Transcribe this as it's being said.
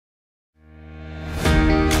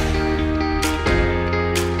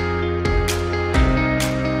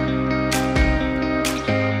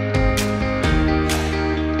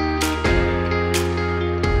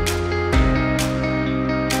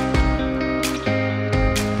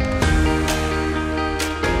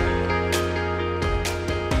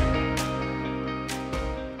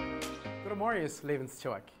is LÄWENS.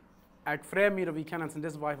 Ik freue mich, dat we kunnen uns in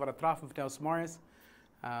deze week wat treffen voor ons morgens.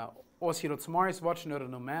 Als je dat morgens watchen oder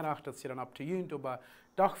noch Mittag, dat is dan up to you. Aber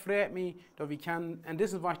doch freut mich, dat we kunnen in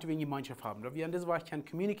deze week een Gemeinschaft haben. Dat we in deze week kunnen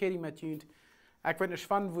communiceren met jullie. Ik weet niet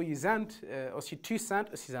van wo je bent. Als je thuis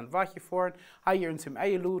bent, als je bent weggefahren, hij hier in zijn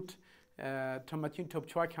eigen lood, dan met jullie op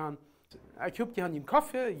twee kan. Ik hoop je aan je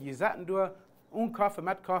koffie, je zetten door, koffie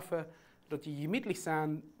met koffie, dat je gemütlich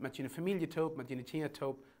zijn met je familie top, met je kinderen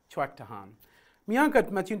top, twee te gaan. Mir ankat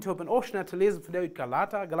met jullie op een Ausschnitt te lezen van uit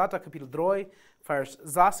Galater, Galater kapitel 3, vers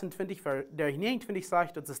 26, vers 29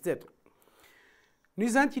 sagt, dat is dit. Nu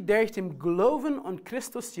sind je durch dem Glauben an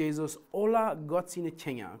Christus Jesus alle Gott seine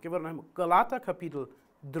Kinder. Galater kapitel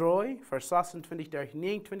 3, vers 26,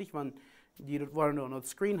 29, want die dat waren op het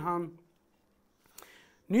screen haben.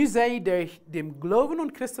 Nu sei durch dem Glauben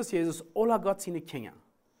an Christus Jesus alle Gott seine Kinder.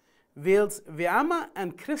 Wils wer immer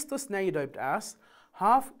an Christus neigedeupt ist,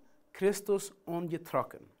 hat Christus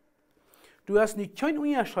angetrokken. Du hast nicht kein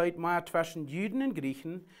Unterschied mehr zwischen Juden und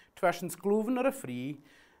Griechen, zwischen Sklaven oder Frei,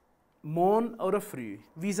 Mann oder Frau.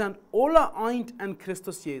 Wir sind alle eint an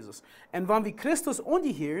Christus Jesus. Und wenn wir Christus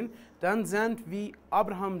angehören, dann sind wir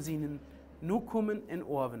Abraham seinen Nachkommen in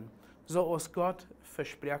Orven, so als Gott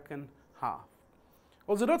versprochen hat.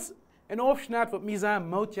 Also das ist ein Aufschnitt, was mir sagen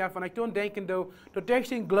muss, wenn ich dann denke, dass durch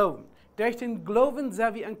den Glauben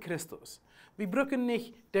sind wir an Christus. Wir brauchen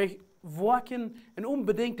nicht durch Worten und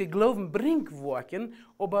unbedingt den Glauben bringt Worten,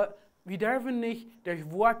 aber wir dürfen nicht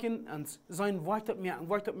durch Worten und sein Wort mehr und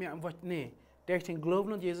Wort mehr und Wort. Nee, durch den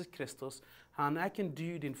Glauben an Jesus Christus haben ich und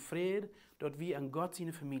du den Frieden, dass wir an Gott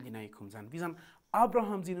seine Familie reingekommen sind. Wir sind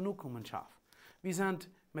Abraham seine Nachkommenschaft. Wir sind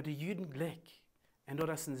mit den Juden Glück. Und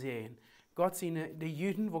das ist sehen. Gott seine, die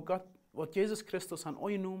Juden, wo Jesus Christus an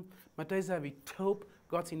euch nimmt, mit denen sind wir taub,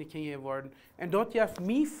 Gott seine Kinder geworden. Und dort hat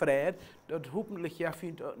mir Frieden, dort hoffentlich ja für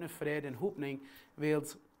uns auch eine Frieden und Hoffnung, weil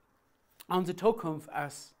unsere Zukunft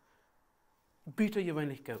ist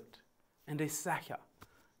buitengewoonlijk gut. Und das ist sicher.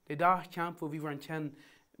 Der Tag kommt, wo wir wollen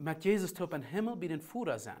mit Jesus auf den Himmel bei den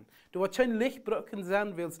Vater sein. Du wirst kein Lichtbrücken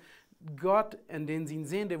sein, weil Gott in den sie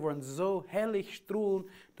sehen, die wollen so herrlich strahlen,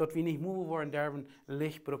 dass wir nicht müde werden dürfen,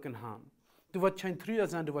 Lichtbrücken haben. Du wirst kein Trüger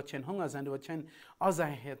sein, du wirst kein Hunger sein, du wirst kein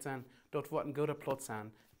Aussicherheit sein, dort wird ein guter Platz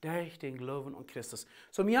sein, durch den Glauben an Christus.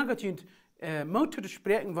 So, mir angetönt, Mut zu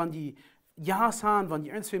sprechen, wenn die Ja sagen, wenn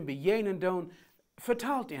die uns begegnen tun,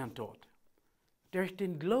 verteilt er dort. Durch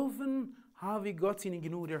den Glauben haben wir Gott seine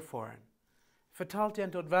genug erfahren. Verteilt er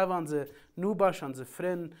dort, wer unsere Nubasch, unsere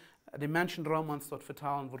Freunde, die Menschenraum uns dort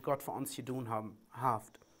verteilen, was Gott für uns getan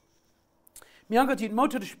hat. Mir angetönt,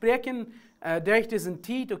 Mut zu sprechen, durch diesen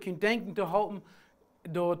Zeit, du könnt denken, zu halten,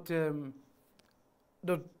 dort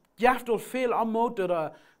jaft al viel Anmut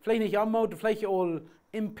oder vielleicht nicht Anmut, vielleicht all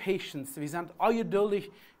Impatience. Wir sind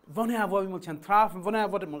ungeduldig, wanneer wollen wir uns treffen,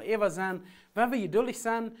 wanneer wird es mal ever sein, wenn wir geduldig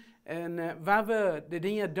sind und wenn wir die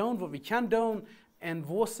Dinge tun, was wir können tun und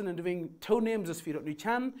wussten und deswegen tonehmen, dass wir das nicht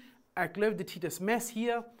können. Ich glaube, die Zeit ist Mess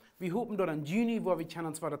hier. Wir hoffen dort im Juni, wo wir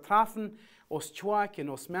uns wieder treffen, aus Tschwak und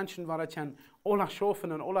aus Menschen, wo wir alle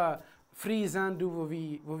schaffen und alle frei sein, wo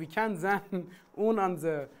wir können sein, ohne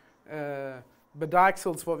unsere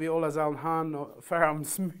Bedeichsels, was wir alle sollen haben, für am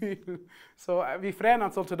Smühl. So, wir freuen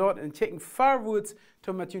uns also dort und checken vorwärts,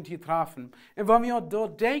 um mit uns hier treffen. Und wenn wir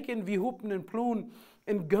dort denken, wir hoffen den Plan,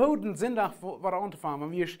 in golden Sonntag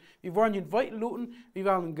anzufangen. Wir wollen nicht weit looten, wir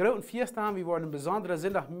wollen einen großen Fest haben, wir wollen einen besonderen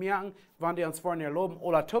Sonntag merken, wann die uns wollen erlauben,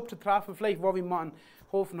 oder top zu treffen, vielleicht wollen wir mal einen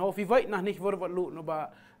Hof. Wir wollten noch nicht, wo wir looten,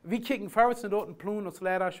 aber wir kicken vorwärts dort einen Plan, als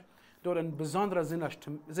Lehrer, dort einen besonderen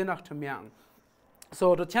Sonntag zu merken.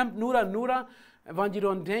 So, das kommt nur, wenn die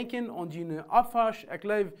dann denken und die Abwasch, ich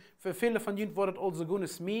glaube, für viele von ihnen wird das also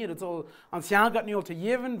gut mehr, das soll ans Jahr nicht all zu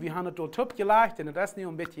geben, wir haben das dort abgelegt und das ist nicht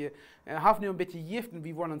ein bisschen, haben nicht ein bisschen giften,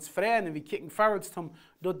 wir wollen uns freuen und wir kicken vorwärts, um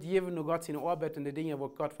dort geben und Gott seine Arbeit und die Dinge,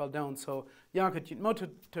 die Gott will tun. So, ja, ich kann Mut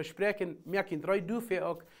zu sprechen, merken drei Dürfe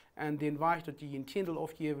auch und den Weich, dass die in Kindle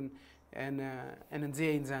aufgeben und dann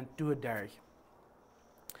sehen sie durch.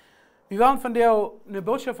 Wir wollen von dir eine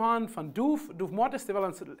Botschaft haben von Duf Martens, die wollen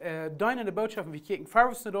uns deine Botschaft, wir kicken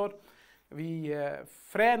vorwärts dort, wir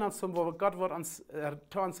freuen uns, wo Gott wird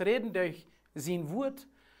uns reden durch sein Wort.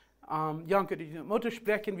 Ja, könnt ihr Mutter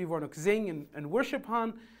sprechen, wir wollen auch singen und Worship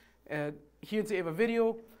haben, hier ist ein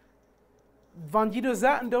Video. Wenn jeder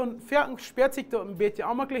sagt, dann sperrt sich da ein bisschen,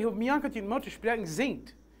 aber gleich auf mir könnt ihr Mutter sprechen,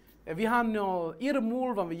 singt. Wir haben ja ihre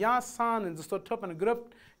Mal, wenn wir ja sagen, und es dort top in der Gruppe,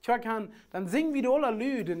 dann singen wir alle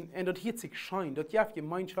Lieder und das hier sich scheint, das hat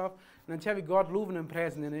Gemeinschaft und dann haben wir Gott loben und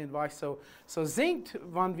preisen in den Weich. So singt,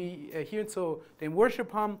 wenn wir hier so den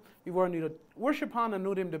Worship haben, wir wollen nicht Worship haben und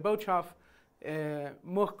nur die Botschaft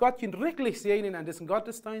Mag Gott ihn wirklich segnen an diesem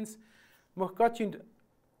Gottesdienst. Mag Gott ihn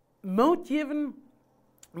Mut geben.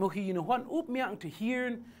 Mag ihn noch aufmerken zu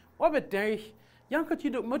hören. Aber dich, Jan kann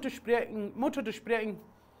dir Mutter zu sprechen.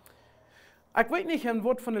 Ich weiß nicht, ein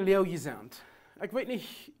Wort von der Leo gesagt. Ich weiß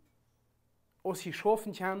nicht, ob sie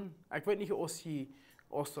schaffen kann. Ich weiß nicht, ob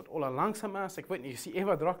das alle langsam ist. Ich weiß nicht, ob sie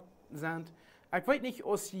überdrückt sind. Ich weiß nicht,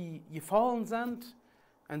 ob sie gefallen sind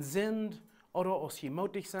oder ob sie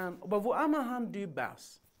mutig sind. Aber wo immer du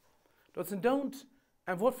bist, das sind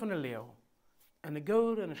ein Wort von der Leo. Eine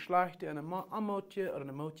gute, eine schlechte, eine Amotje oder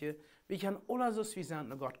eine Motje. Wir können alle so wie sind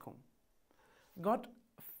nach Gott kommen. Gott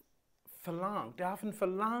verlangt, der hat ein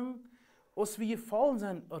Verlangen, ob wir gefallen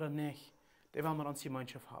sind oder nicht, der will mit uns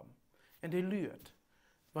Gemeinschaft haben. Und der lügt.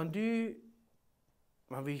 Wenn wir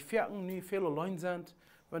merken, nu viele Leute sind,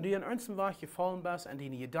 wenn du in ernsten Weg gefallen bist, an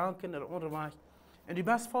deine Gedanken oder unterwegs, und du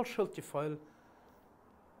bist voll Schuldgefühl,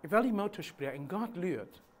 ich will die Mutter sprechen, Gott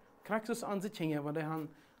lügt. Kriegst du es an sich hin, wenn die haben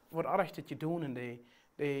was Arrechtes getan und die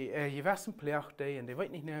gewissen Pflichten und die weiß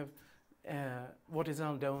nicht mehr, was sie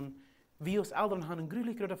sollen tun. Wir als Eltern haben ein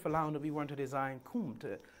gründlicher Verlangen, dass wir wollen zu sein, kommt.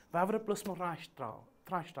 Weil wir bloß noch freistellen.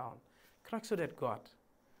 Kriegst du das Gott?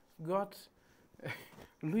 Gott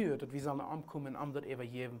lügt, dass wir sollen ankommen und das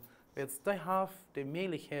übergeben. Weil es die haben, die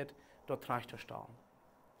Möglichkeit, dort freizustellen.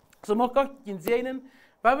 So mag Gott ihn segnen,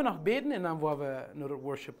 weil wir noch beten und dann wollen wir nur das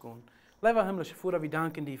Worship gehen. Lieber himmlischer Vater, wir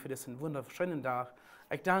danken dir für diesen wunderschönen Tag.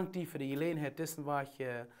 Ich danke dir für die Gelegenheit, diesen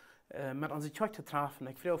Weg mit uns Kirche zu treffen.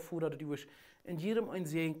 Ich freue mich, Vater, dass du in jedem ein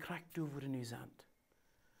Segen kriegst, wo du nu sind.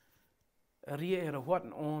 Rie ihre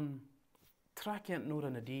Worten an, trag ihnen nur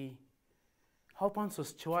an die. Help uns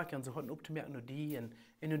als Kirche, unsere Worten aufzumerken, nur die und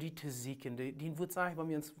nur die zu siegen. Die wird sagen, wenn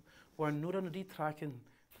wir uns wollen nur an die tragen,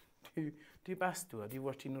 die bist du, die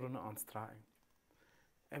wirst du nur an uns tragen.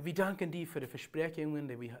 Wir danken dir für die Versprechungen,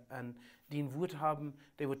 die wir an den Wort haben,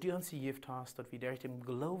 die du uns gegeben hast, dass wir durch den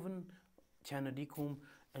Glauben zu dir kommen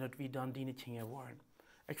und dass wir dann deine Dinge wollen.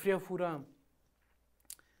 Ich freue mich, Vater,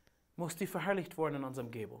 muss die verherrlicht werden in unserer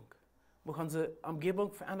Umgebung. Muss unsere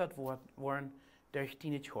Umgebung verändert werden durch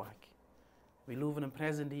deine Kirche. Wir loben und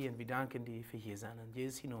preisen dich und wir danken dir für hier sein. In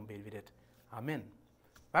Jesus' Namen beten wir das. Amen.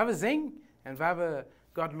 Weil wir singen und weil wir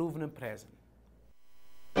Gott loben und preisen.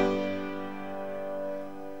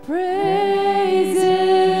 Praises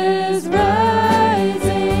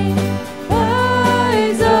rising,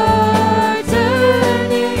 eyes are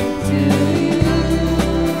turning to you.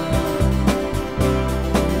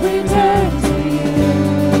 We turn to you.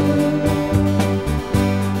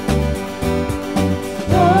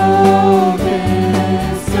 Hope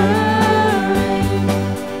is stirring,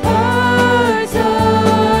 hearts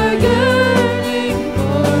are yearning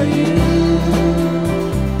for you.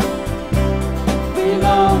 We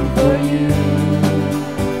long for you.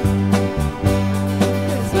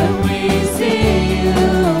 'Cause when we see you,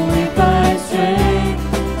 we find strength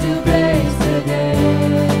to face the day.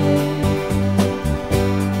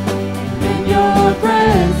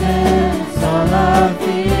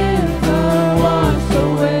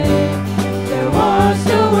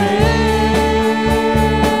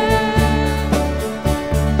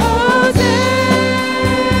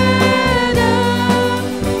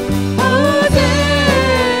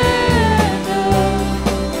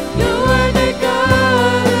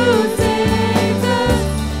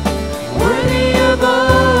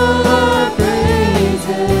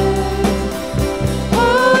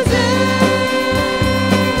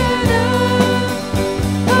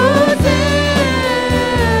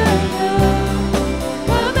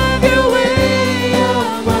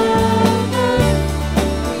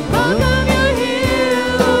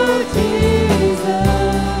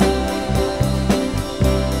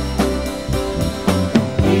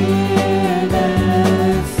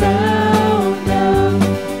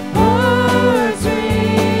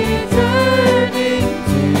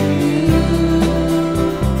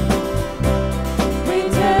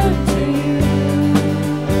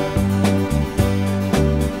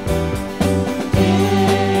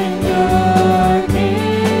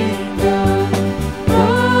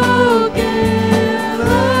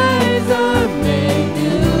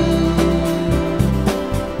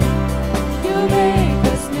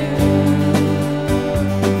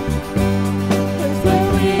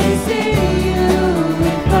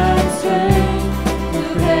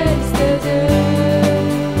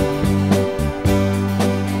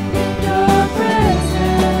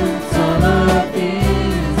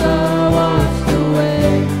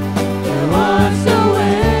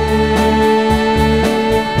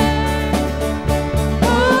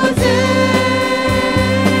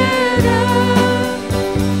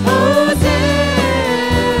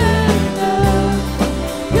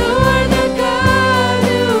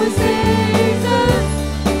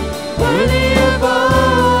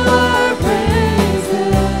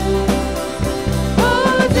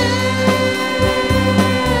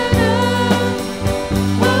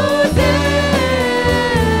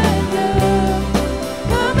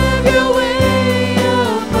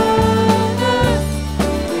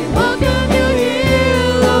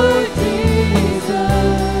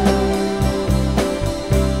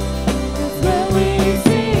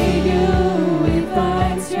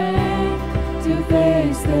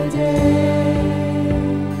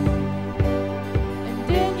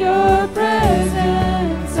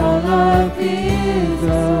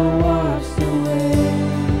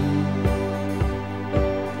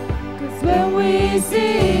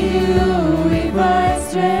 see you, we find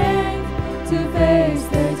strength to face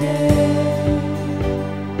the day.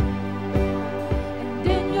 And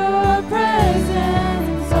in your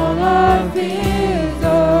presence, all our fears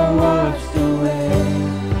are washed away.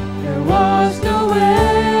 They're washed away.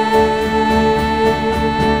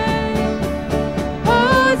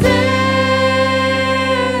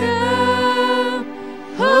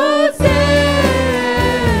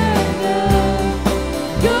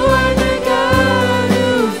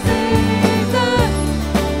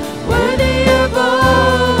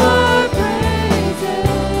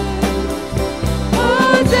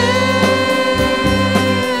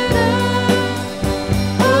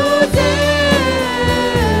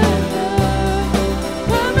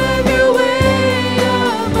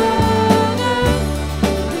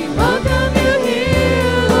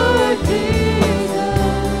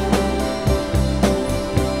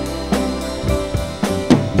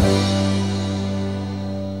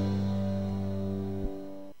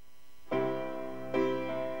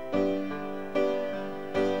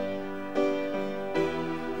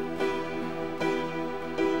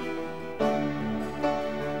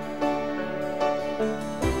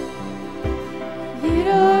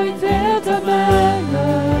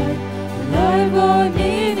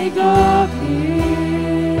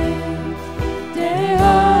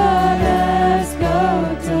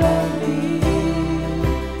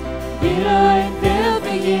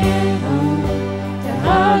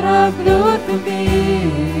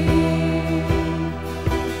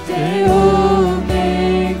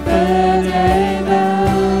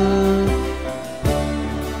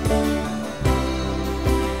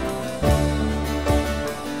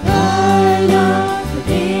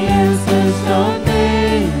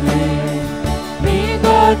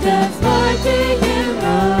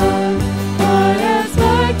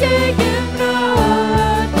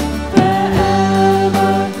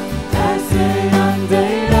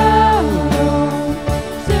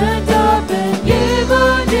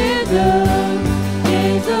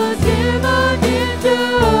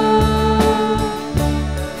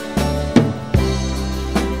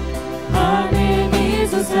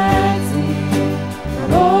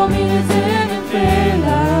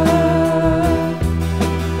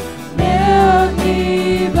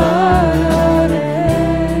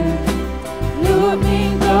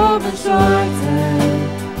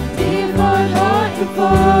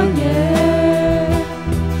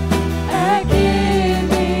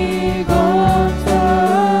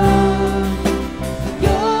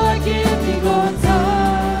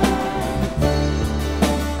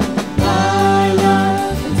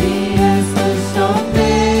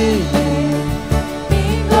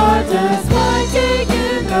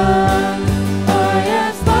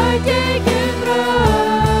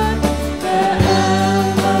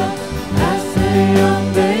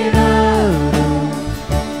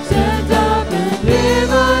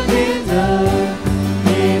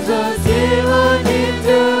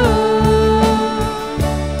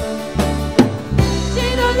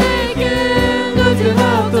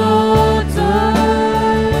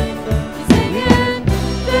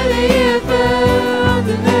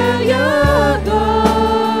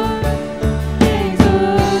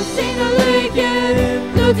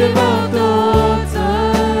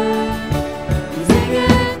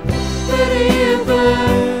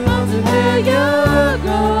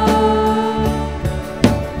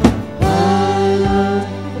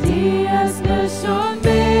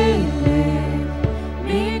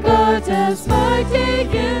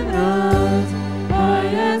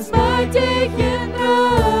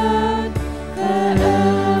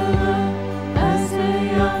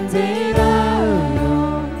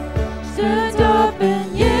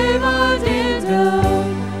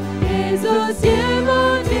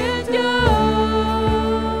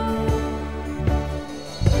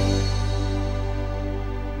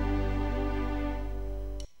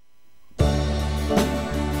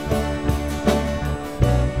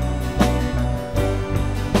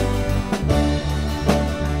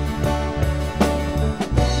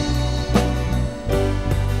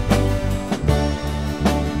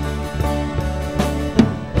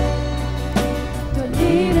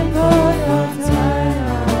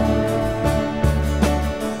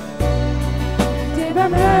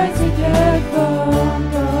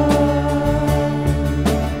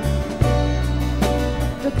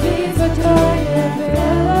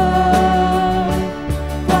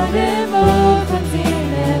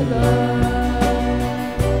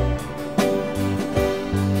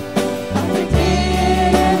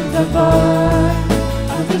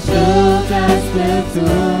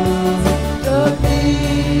 the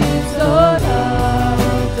leaves on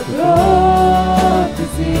out the road.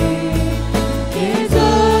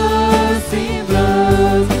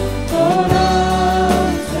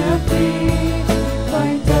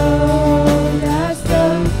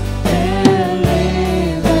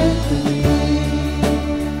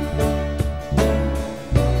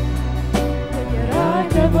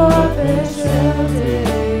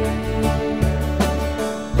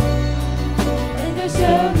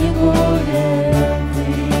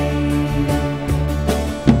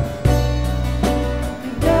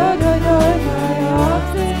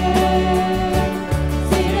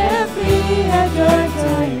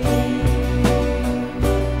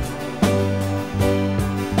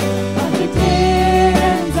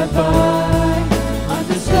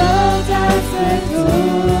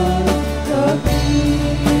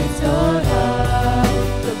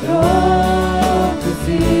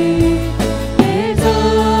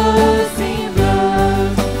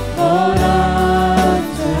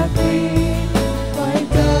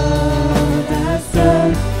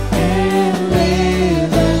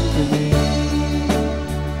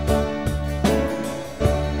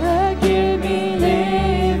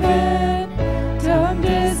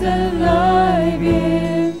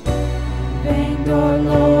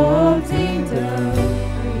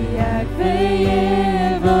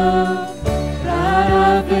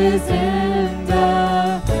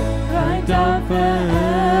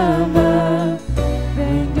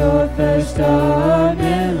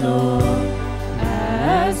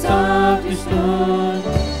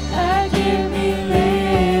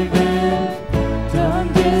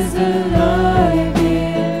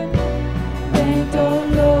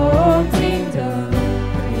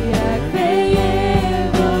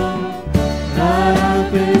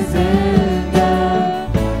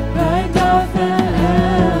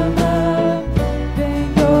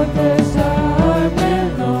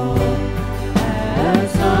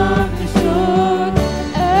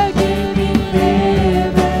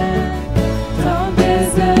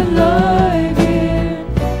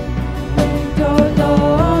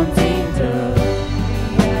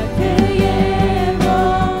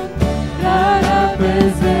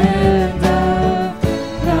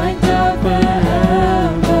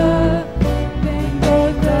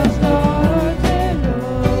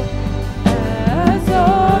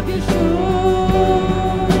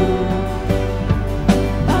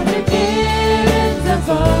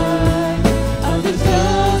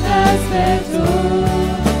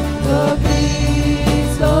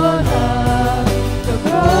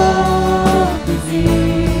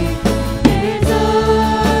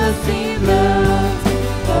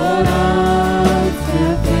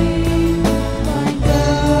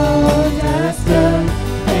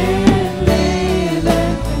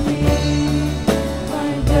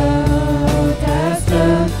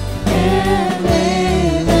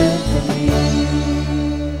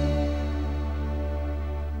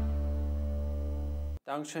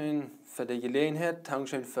 Dankeschön für die Gelegenheit.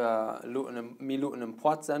 Dankeschön für mir einen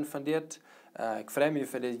Port sein von dir. Ich freue mich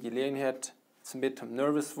für die Gelegenheit, ein bisschen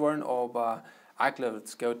nervös worden, aber ich glaube,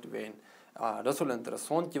 es gut werden. Das war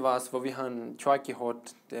interessant gewesen, wo wir haben Tag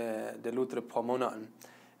gehabt, der Luther ein paar Monate.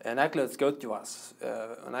 Und ich glaube, es gut gewesen.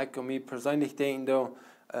 Und ich kann mir persönlich denken,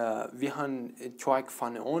 wir haben Tag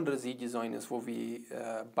von einer anderen Seite gesehen, wo wir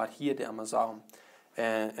bei hier die immer sagen.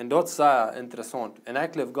 Und das ist sehr interessant. Und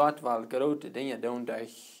ich glaube, Gott will große Dinge tun,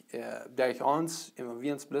 durch uns, immer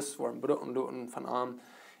wir uns bloß wollen, Brücken luten von ihm.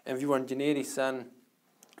 Und wir wollen generisch sein,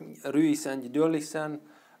 ruhig sein, geduldig sein.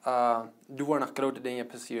 Du wollen noch große Dinge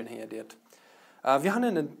passieren hier dort. Wir haben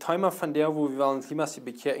ein Thema von der, wo wir wollen Thema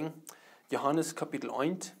bekehren. Johannes Kapitel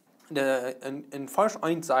 1. In Vers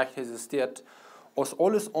 1 sagt es dort, aus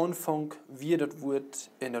alles Anfang wie das Wort,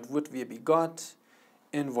 und das Wort wie bei Gott,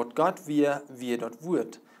 und was Gott wie das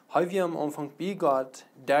Wort. Haben wir am Anfang bei Gott,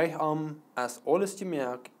 der als alles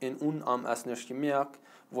gemerkt, und als nicht gemerkt,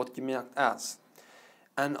 was gemerkt ist.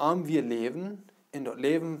 Und wir leben, in das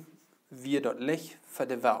Leben wir das Licht für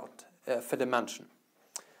die Welt, für die Menschen.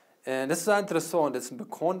 Das ist sehr interessant, das ist ein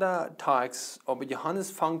bekannter Text, aber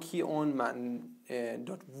Johannes fängt hier an mit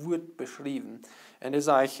das Wort beschrieben. Und er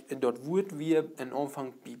sagt, das Wort wir am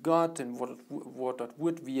Anfang bei Gott, und was das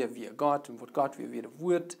Wort wir Gott, und was Gott wir das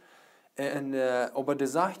Wort. Aber der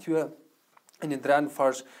sagt hier in den dritten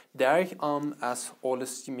Vers, der als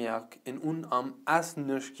alles gemerkt, und als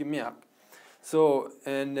nicht gemerkt. So,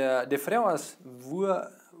 und die Frage ist,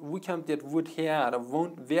 wo kommt das Wort her,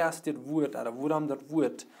 oder wer ist das Wort, oder wo kommt das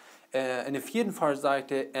Wort? In dem vierten Vers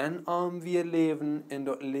sagt er, und wir leben, in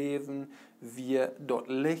das Leben wir dort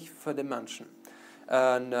Licht für die Menschen.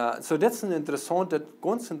 Und so das ist ein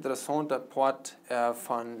ganz interessanter Part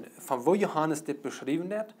von wo Johannes das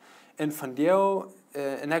beschrieben hat. Und von der,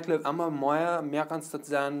 und ich glaube, immer mehr merken uns das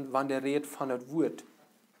sein, wenn der redet von das Wort.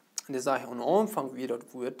 Und er sagt, am Anfang wie das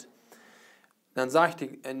Wort. Dann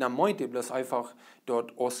meint er bloß einfach,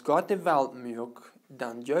 dort aus Gott die Welt mögt,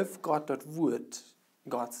 dann jöft Gott das Wort.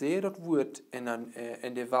 Gott sieht das Wort in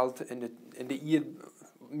der Welt, in der Erde,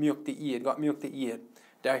 mögt die Erde, Gott mögt die Erde,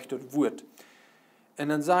 durch das Wort. Und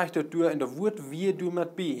dann sagt er, in das Wort, wie du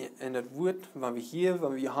mit bei. In das Wort, wenn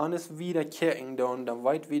wir Johannes wieder kehren, dann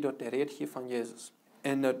weit wieder der Rede hier von Jesus.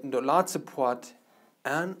 In der letzte Part,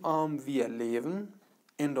 und wir leben,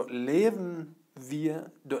 in das Leben wir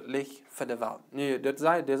das Licht für die Welt. Nee, der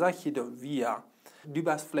sagt hier, wir. Du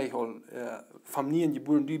bist vielleicht auch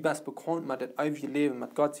Familiengeboren, du bist bekannt mit dem ewigen Leben,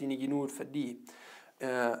 mit Gott seine Genug für dich.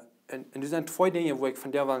 Und das sind zwei Dinge, wo ich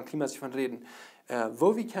von der Wahl Klima von reden.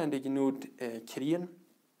 Wo wir können die Genug kriegen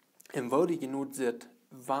und wo die Genug sind,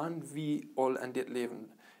 wann wir all an das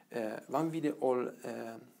Leben, wann wir die all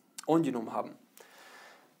angenommen haben.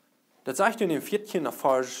 Das sagt in dem 14.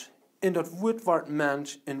 Vers, in das Wort war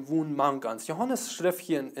Mensch in wohn Mangans. Johannes schrift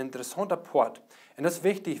hier ein interessanter Part. Und das ist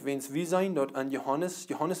wichtig, wenn wir sein dort an Johannes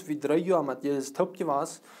wie 3 Jahre mit Jesus taub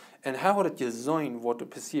gewesen, und er hat gesehen, was da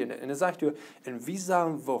passiert. Und er sagt, und wir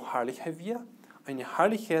sagen, wo herrlich wir? Eine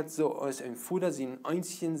Herrlichkeit, so als ein Vater seinen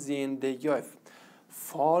einzigen Sehen, der jäuft,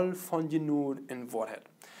 voll von Genug und Woarheit.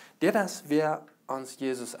 Das wer uns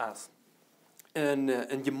Jesus ist. Und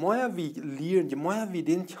je mehr wir lernen, je mehr wir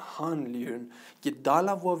den kann lernen, je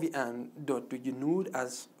daler wo wir an, dort du Genug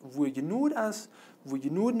ist, wo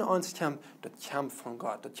Genug in uns kommt, das kommt von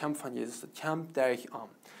Gott, das kommt von Jesus, das kommt durch an.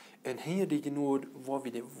 Und hier die Genug, wo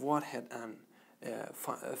wir die Wahrheit an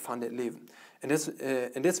von dem Leben. Und das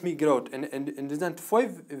ist mir groß. Und das sind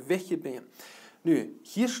 5 wichtige Dinge. Nu,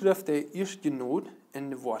 hier schreibt er erst Genug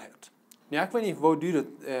in die Wahrheit. Nu, ich weiß nicht, wo du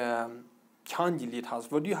das kennengelernt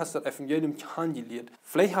hast, wo du hast das Evangelium kennengelernt.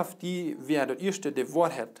 Vielleicht habt die, wer das erste die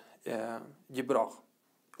Wahrheit gebraucht.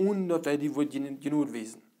 Und dort die wird genug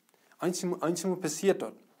gewesen. Einmal passiert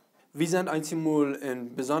das. Wir sind einmal,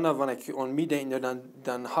 besonders wenn ich an mich denke,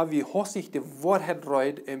 dann haben wir hoffentlich die Wahrheit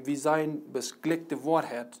reut, und wir sind besglickte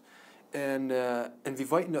Wahrheit. Und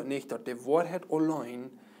wir wissen das nicht, dass die Wahrheit allein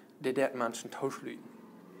die Menschen tauschlügen.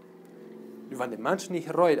 Wenn die Menschen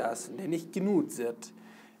nicht reut ist, die nicht genug sind,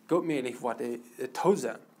 Gott mir nicht, was die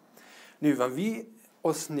tauschen. Nun, wenn wir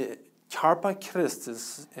aus dem Körper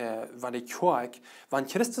Christus, wenn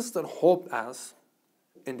Christus der Haupt ist,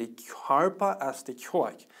 in der Körper ist die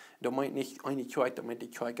Kirche. Da meint nicht eine Kirche, da meint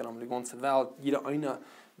die Kirche in der ganzen Welt. Jeder eine,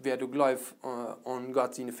 wer du glaubst an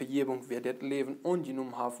Gott seine Vergebung, wer das Leben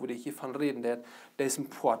angenommen hat, wo der hiervon reden, der ist ein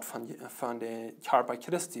Port von der Körper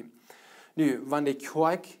Christi. Nun, wenn die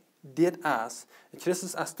Kirche das ist,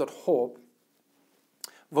 Christus ist dort Haupt,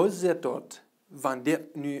 wo ist dort, wenn das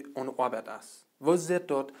nu an Arbeit ist? Wo ist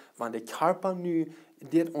dort, wenn der Körper nu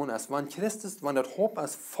das an ist? Wenn Christus, wenn das Haupt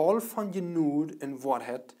ist voll von Genug in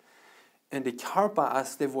Wahrheit, Und der Körper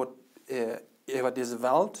ist der, wo über diese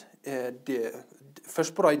Welt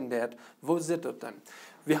verspreiten wird. Wo sitzt das denn?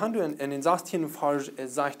 Wir haben in den 16. Vers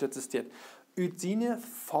gesagt, dass es steht, uit seine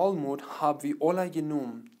Vollmut haben wir alle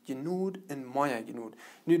genommen, genug und mehr genug.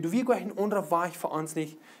 Nu, du wir gehen andere Weg für uns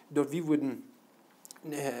nicht, dort wir würden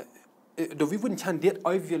kann dit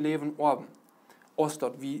auf wir leben oben, als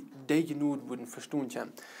dort wie die genug würden verstehen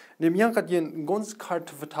können. Dem Jan hat ein ganz klar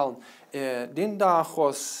zu vertellen, den Tag,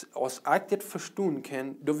 als ich das verstehen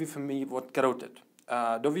kann, da wir für mich wird geroutet.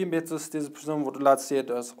 Da wir mit diese Person, wo du letztes Jahr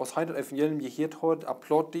das aus heute Evangelium gehört hat,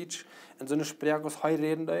 Applauditsch, in so einer Sprache, was heute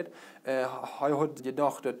reden wird, hat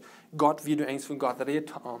gedacht, dass Gott, wie du eigentlich von Gott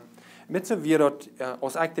redet, mit so wie das,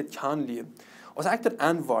 als ich das kann leben, als ich das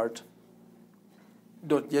antwort,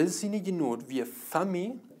 dort Jesus nicht genug, wie für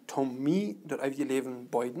mich, mir, dort auf ihr Leben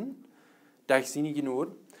beiden, da ich sie nicht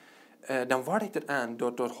genug, dann warte ich das an,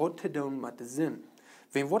 dort hat zu tun mit dem Sinn.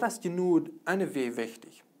 Wenn wir das genug, eine Weg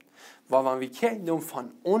wichtig. Weil wenn wir kijken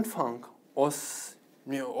von Anfang aus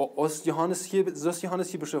Johannes hier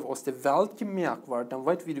beschrieben, aus der Welt gemerkt wird, dann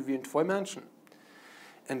weit wir wie zwei Menschen.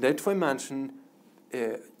 Und die zwei Menschen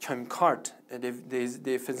kommen kart,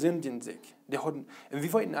 die versünden sich. Und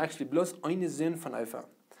wir wollten eigentlich bloß einen Sinn von einfach.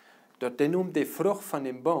 Dort nimmt die Frucht von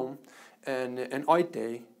dem Baum und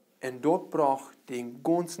Eite und dort braucht den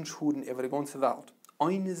ganzen Schuden über die ganze Welt.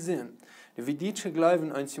 Einen Sinn. Wie die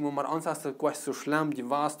glauben, als sie mal ansatz, dass es so schlimm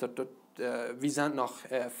gewesen ist, wir sind noch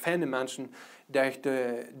viele Menschen, die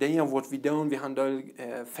Dinge, was wir tun, wir haben da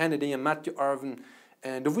viele Dinge mitgeerben.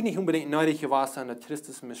 Da wird nicht unbedingt nötig gewesen sein, dass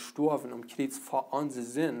Christus ist gestorben, um Christus für uns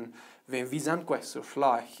Sinn, wenn wir sind so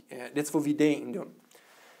schlecht. Das ist, was wir denken.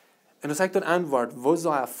 Und das sagt die Antwort, wo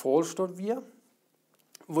sei falsch dort wir,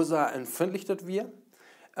 wo sei empfindlich dort wir,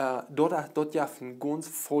 dort ja ein ganz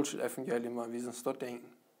falsches Evangelium, wie sie uns dort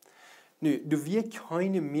denken. Nu, du wirst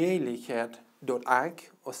keine Möglichkeit, dort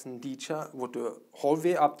ich aus dem Teacher, wo du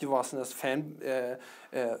halbwegs abgewaschen hast,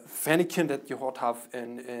 viele Kinder gehört hast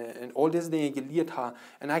und all diese Dinge gelehrt hast,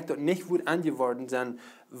 und ich dort nicht gut angeworden sind,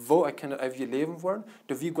 wo ich kann auf ihr leben wollen,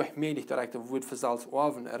 du wirst nicht möglich, dass ich dort wird für Salz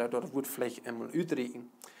offen oder dort wird vielleicht einmal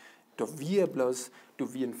übrigen. Du wirst bloß,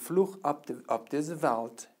 du wirst ein Fluch ab dieser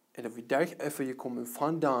Welt, und du wirst durch öfter gekommen,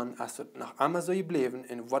 von dann, als du nach einmal so geblieben,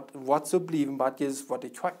 und was so blieben, was Jesus, was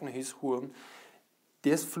die Krankenhaus holen,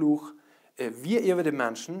 das Fluch, wir über die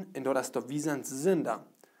Menschen, und dort ist wir sind Sünder.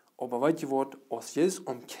 Aber weißt du was, als Jesus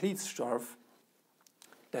Kreuz starb,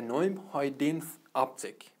 dann nimmt er den ab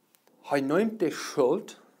sich. Er nimmt die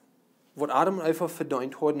Schuld, was Adam und Eva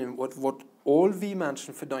verdient haben, und was all wir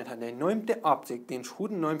Menschen verdient haben. Er nimmt die ab sich, den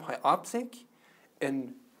Schuld nimmt er ab sich,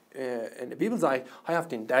 und in der Bibel sagt, er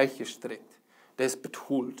hat den Deich gestrickt. Der ist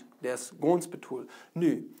betult, der ist ganz betult.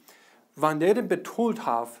 Nö, wenn der den betult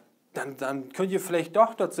hat, dann könnt ihr vielleicht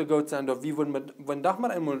doch dazu gut sein, dass wir wenn doch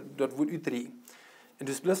mal einmal dort wird übrigen. Und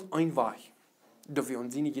das ist bloß ein Weg, dass wir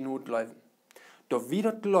uns nicht genug leben. Dass wir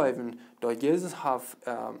dort leben, dass Jesus hat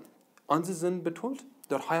unseren Sinn betont,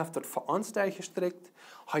 dass er hat dort für uns gestrickt,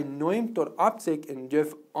 er nimmt dort ab sich und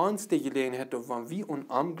dürft uns die Gelegenheit, dass wenn wir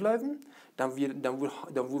uns glauben, dann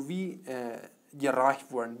wo wir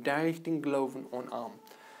gereicht werden, durch den Glauben und Arm.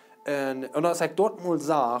 Und als ich dort mal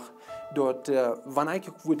sage, dort, wenn ich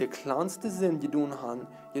wo der kleinste Sinn getan habe,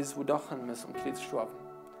 Jesus wo doch an mich Kreuz sterben.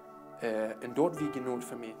 Und dort wie genug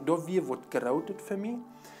für mich. Dort wird gerautet für mich,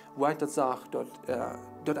 wo ich das sage,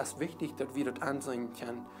 dort ist wichtig, dass wir dort ansehen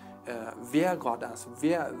können, wer Gott ist,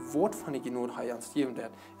 wer Wort von der Genug uns geben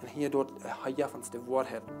wird. Und hier dort hat uns die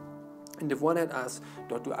Woarheit. Und die Woarheit ist,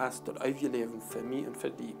 dort du hast dort auf ihr Leben für mich und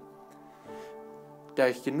für dich. Da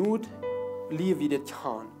ich genug liebe, wie das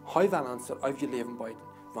kann, heute will uns dort auf ihr Leben beiden.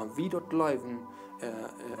 Wenn wir dort leben,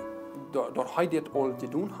 dort heute das all zu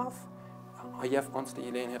tun haben, hat uns die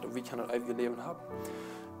Gelegenheit, und wir können dort auf ihr Leben haben.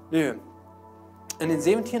 Ja. In den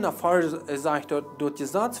 17. Vers sagt dort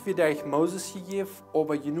Gesetz wird durch Moses gegeben,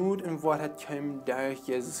 aber genug in Wahrheit kommt durch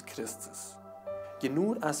Jesus Christus.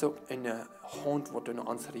 Genug ist auch eine Hand, die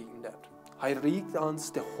uns regen wird. Er regt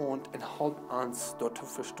uns die Hand und hält uns dort zu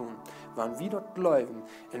verstehen. Wenn wir dort leben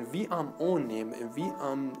und wir am annehmen und wir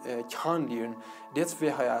am kennenlernen, das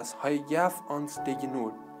wäre es. Er gibt uns die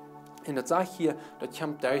Genug. Und das sagt hier, das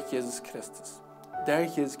kommt durch Jesus Christus.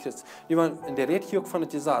 Durch Jesus Christus. In der Rede hier von dem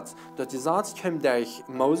Gesetz. Das Gesetz kommt durch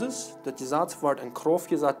Moses. Das Gesetz wird in Kraft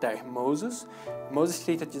gesetzt durch Moses. Moses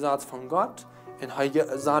kriegt das Gesetz von Gott und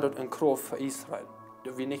er sagt das in Kraft für Israel.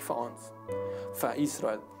 Das wird nicht für uns. Für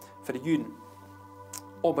Israel. Für die Juden.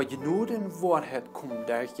 Aber Genug und Wahrheit kommen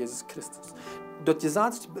durch Jesus Christus. Das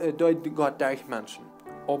Gesetz deutet Gott durch Menschen.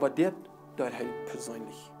 Aber das deutet er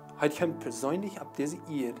persönlich. Er kommt persönlich ab dieser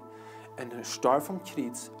Erde. Und starb vom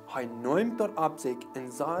Kreuz, Hij neemt dort op zich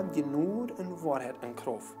en zijn genoeg en waarheid en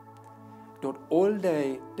kracht. Dort all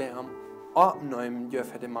die am opnemen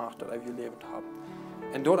dürfen die Macht, die wir gelebt haben.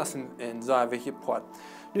 Und dort ist ein sehr wichtiger Part.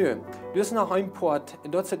 Nu, das ist noch ein Part,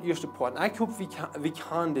 und dort ist der erste Part. Und ich gucke, wie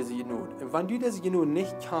kann das genug? Und wenn du das genug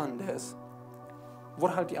nicht kannst, wo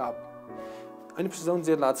halt die ab? Eine Person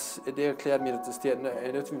die erklärt mir, das ist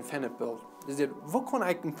ein Fanbild. Die sagt, wo kann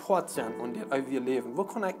ich ein Part sein und wir leben? Wo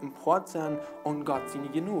kann ich ein Part sein und Gott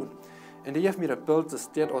sind genug? Und die hat mir das Bild, das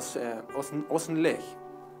steht aus dem Licht.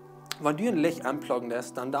 Wenn du ein Licht anpluggen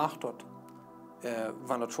lässt, dann darf dort,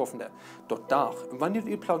 wann dort schaffen der, dort Dach. Und wenn du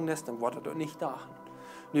das anpluggen lässt, dann wird dort nicht Dach.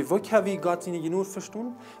 Nu, wo kann wir Gott seine genug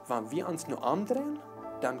verstehen? Wenn wir uns nur andrehen,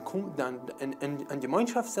 dann kommt dann in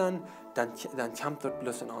Gemeinschaft sein, dann kommt dort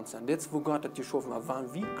bloß in uns sein. Das, wo Gott das geschaffen hat,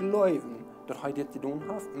 wenn wir glauben, dass er das getan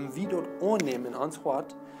hat, und wir dort annehmen in uns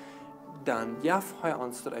Wort, dann darf er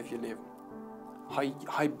uns dort auf ihr Leben.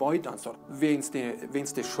 Er beut uns dort. Wenn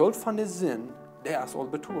es die Schuld von der Sinn, der ist all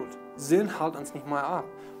betont. Sinn hält uns nicht mehr ab.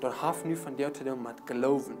 Dort haben wir von der zu dem mit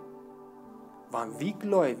Glauben. Wenn wir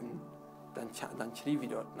glauben, dann kriegen wir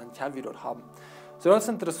dort, dann können wir dort haben. So, das ist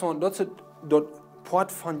interessant, dort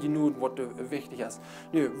Part von genug, was wichtig ist.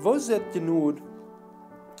 Nu, wo ist genug,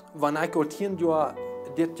 wenn ich auch 10 Jahre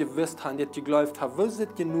das gewusst habe, das geglaubt habe, wo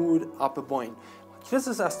ist genug abgebaut?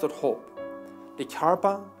 Christus ist dort Hope. Der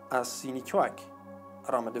Körper ist seine Kirche,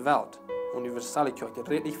 Rahmen der Welt. Universelle Kirche, das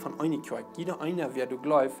redet nicht von einer Kirche. Jeder eine, wer du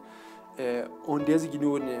glaubst, und diese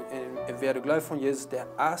genug, wer du glaubst von Jesus, der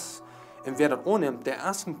ist, und wer das annimmt, der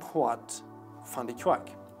ist ein Part von der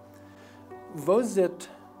Kirche. Wo ist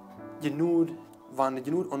genug, wenn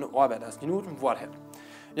genug an der Arbeit ist, genug an Woarheit?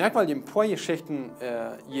 Ich will dir ein paar Geschichten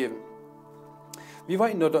geben. Wir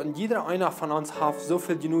wollen dort, jeder einer von uns hat so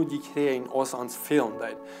viel genug gekriegt, aus uns fehlen.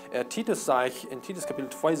 Titus sagt, in Titus Kapitel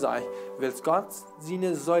 2 sagt, will Gott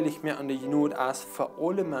seine säulich mehr an der genug als für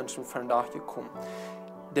alle Menschen von Tag gekommen.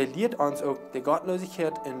 Der lehrt uns auch, die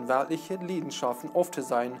Gottlosigkeit in weltliche Leidenschaften oft zu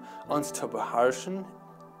sein, uns zu beherrschen,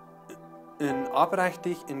 in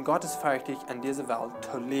aufrichtig, in gottesfürchtig in dieser Welt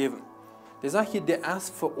zu leben. Der sagt hier, der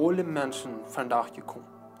ist für alle Menschen von Tag gekommen.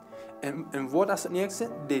 Und wo das nächste,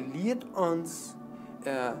 der lehrt uns,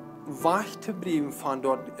 wach zu bleiben von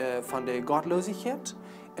der Gottlosigkeit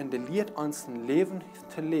und der lehrt uns ein Leben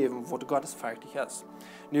zu leben, wo gottesfürchtig ist.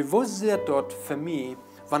 Und wo ist dort für mich,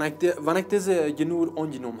 wenn ich diese genug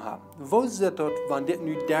angenommen habe? Wo ist dort, wenn das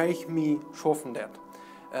nicht durch mich schaffen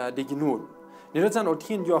wird, die genug? Das sind auch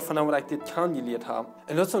 10 Jahre von dem, was ich das kennengelernt habe.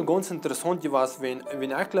 Und das ist ganz interessant gewesen,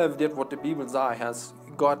 wenn ich glaube, was die Bibel sagt,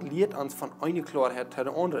 Gott lehrt uns von einer Klarheit zu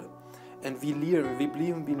der anderen. Und wir lernen, wir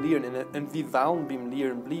bleiben beim Lernen und wir wollen beim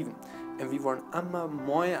Lernen bleiben. Und wir wollen immer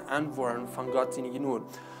mehr Antworten von Gott seine genug.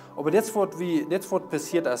 Aber das, was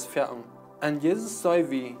passiert ist, fertig. Und Jesus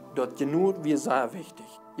sagt, dass genug wir sehr wichtig.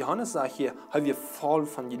 Johannes sagt hier, wir voll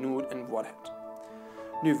von genug in Woarheit.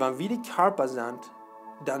 Nun, wenn wir die Körper sind,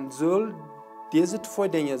 dann soll diese 2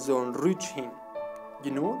 Dinge sollen ruhig hin.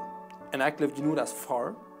 Genug, und ich glaube, genug ist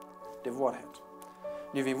vor der Woarheit.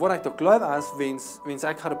 Nu, wie wat ik toch geloof is, wens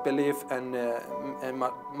ik had beleefd en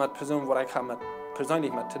met personen waar ik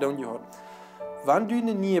persoonlijk met te doen gehad. Wanneer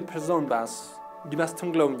du een nieuwe persoon bent, du bent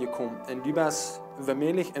zum Glauben gekommen en du bent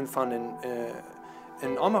vermehrlich van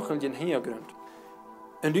een aanmacherlijke Hintergrund.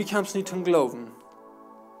 En du kommst nicht zum Glauben.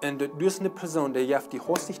 En du bist eine Person, die heeft die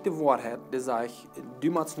hoogste Wahrheit, die sagt,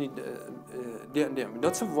 du machst nicht der und der.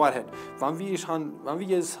 Das ist die Wahrheit. Wenn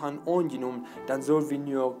wir es haben angenommen, dann sollen wir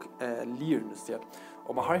nur lernen.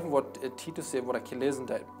 Aber heute, was Titus sagt, was ich gelesen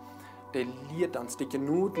habe, der lehrt uns, der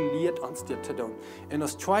genug lehrt uns, das zu tun. Und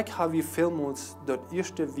das Zweite haben wir vielmals, das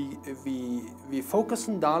Erste, wir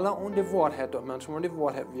fokussen da an die Wahrheit, dass manchmal die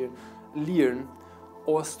Wahrheit wir lernen,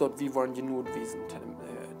 als dass wir wollen genug wissen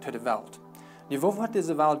zu der Welt. Nu, wo wird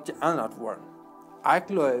diese Welt geändert worden? Ich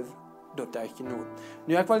glaube, das ist genug.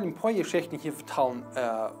 Nu, ich will ein paar Geschichten hier vertellen,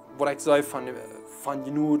 was ich sage von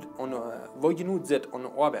genug und wo genug sitzt und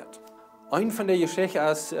Arbeit. Eine von den Geschichten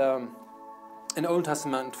ist im Alten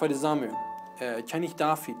Testament, 2. Samuel, König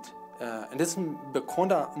David. Und das ist ein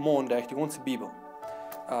bekannter Mann durch die ganze Bibel.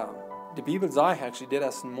 Die Bibel sagt eigentlich, der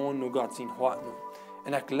ist ein Mann, nur Gott sein Hort.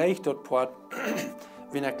 Und ich lese dort Port,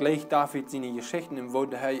 wenn ich lese David seine Geschichten, wo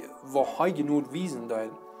er genug wiesen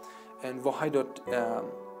soll und wo er dort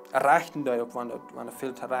erreichen soll, wenn er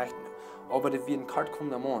viel erreicht. Aber das wird ein Kart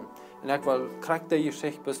kommen am Mann. Und ich will kriegt die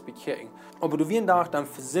Geschichte bis bekriegen. Aber du wirst auch dann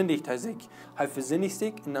versinnigt er sich. Er versinnigt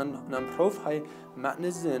sich und dann prüft er mit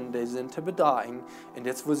einem Sinn, den Sinn zu bedachen. Und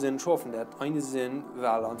jetzt, wo Sinn schaffen, der eine Sinn,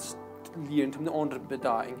 weil uns lernen, um den anderen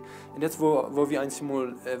bedachen. Und jetzt, wo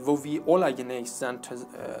wir alle geneigt sind,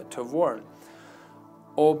 zu wollen.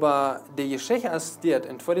 Aber die Geschichte ist dort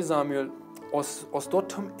in 2 Samuel, als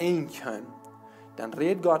dort zum Einkommen, dann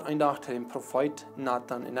redet Gott ein Tag zu dem Prophet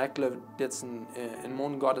Nathan, und ich glaube, das in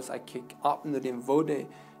Mond Gottes, ich kicke ab in dem Wurde,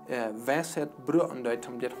 Weisheit brüten dort,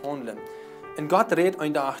 um das handeln. Und Gott redet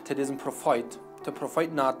ein Tag zu diesem Prophet, der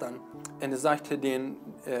Prophet Nathan, und er sagt zu denen,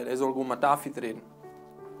 er soll gut mit David reden.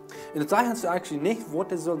 Und das sagt eigentlich nicht, was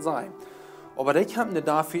das soll sein. Aber ich habe den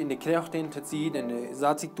David in die Kirche zu ziehen, und er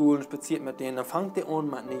sagt sich durch, spaziert mit denen, dann fängt er an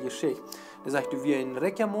mit einer Geschichte. Er sagt, du wirst ein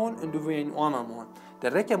reicher Mann und du wirst ein armer Mann.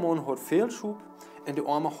 Der reiche Mann hat viel Schub und der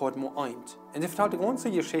arme hat nur eins. Und er vertelt die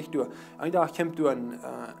ganze Geschichte durch. Ein Tag kommt du ein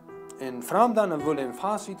Fremder, dann will er ein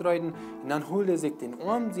Fahrschild reiten, und dann holt er sich den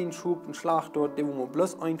Arm, seinen Schub, und schlägt dort, der wo man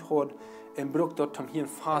bloß eins hat, und braucht dort, um hier ein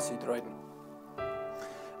Fahrschild reiten.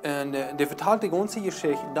 Und der vertelt die ganze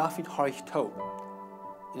Geschichte, David horcht taub.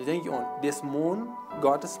 Und ich denke an, das Mann,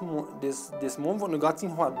 Gottes Mann, das Mann, wo Gott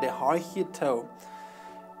sein hat, der horcht hier taub.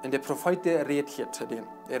 Und der Prophet, der redet hier zu denen.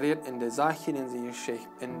 Er redet in der Sache, in der Geschichte.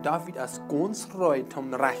 Und David ist ganz ruhig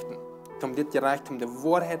zum Rechten, zum das Gerecht, um die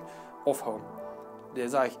Woarheit aufzuhauen. Der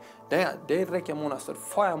sagt, der reiche Mann ist dort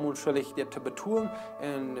Feuermund schuldig, der zu betun,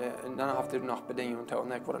 und dann hat er noch Bedingungen,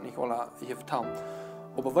 und ich wollte nicht alle hier vertellen.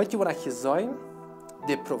 Aber weißt du, was ich hier sage?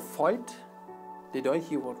 Der Prophet, der da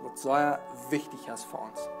hier wird sehr wichtig ist für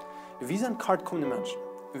uns. Wir sind kaltkommende Menschen.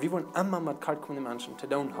 Wir wollen immer mit kaltkommenden Menschen zu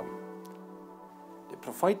tun haben. Der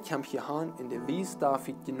Prophet kam hier hin und der wies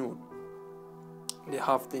David genug. Der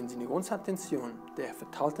hat seine ganze Attention, der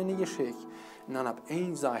verteilt eine Geschichte, und dann ab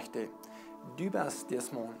ein sagte, du bist der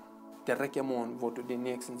Mann, der reiche Mann, wo du den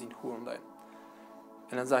nächsten sind holen willst.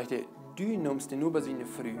 Und dann sagte er, du nimmst nur bei seiner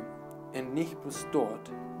Früh und nicht bloß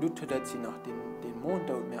dort, du tust sie nach den Mond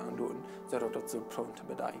dort mehr antun, sondern dort so proben zu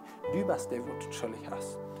bedeuten. Du bist der, wo du schuldig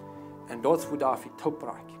hast. Und dort, wo David taub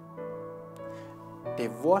brach. Die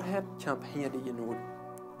Woarheit kam hier die Genut.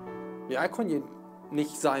 Ja, ich kann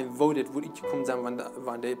nicht sagen, wo ich gekommen bin,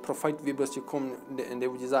 wenn der Prophet wie bloß gekommen, in der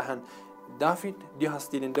die sagen, David, du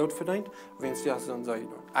hast dir den Tod verdient, wenn du das dann sagst.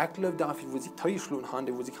 Ich glaube, David, wo sich Teil geschlagen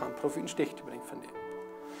haben, wo sich einen Propheten Stich zu bringen von dem.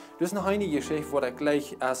 Das ist noch eine Geschichte, wo er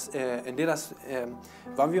gleich ist, in der das,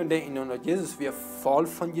 wenn wir denken, dass Jesus wir voll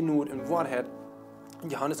von Genut und Woarheit,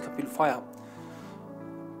 in Johannes Kapitel 4.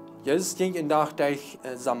 Jesus ging in der durch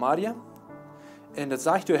Samaria, und das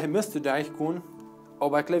sagt er müsste durch gehen,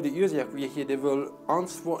 aber ich glaube, die Ursache wie hier, der will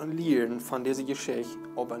Antworten lernen von dieser Geschichte,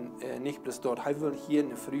 aber nicht bis dort. Er will hier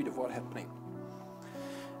eine Freude Woarheit bringen.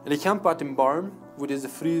 Und ich kam bei dem Baum, wo diese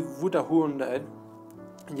Früh Wutter holen ist.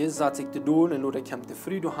 Und Jesus hat sich da tun, und dann kommt die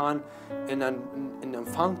Früh an, und dann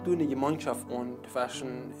fängt eine Gemeinschaft an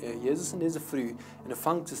zwischen Jesus und dieser Früh. Und dann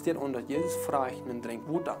fängt es an, dass Jesus fragt und trinkt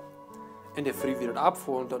Wutter. Und der Früh wird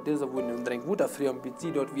abfahren, und dort dieser wurde und trinkt Wutter früh, und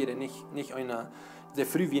sie dort wieder nicht einer, der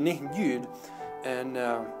Früh wie nicht ein Jüd.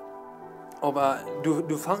 Aber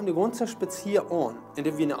du fängst die ganze Spazier an. Und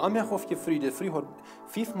der wie eine Armee aufgefrüht, der Früh hat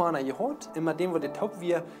 5 Männer gehabt, und mit dem, was der Taub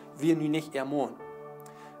wir nun nicht ermahnen.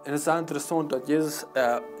 Und es ist interessant, dass Jesus,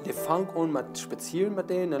 der fängt an mit Spazieren mit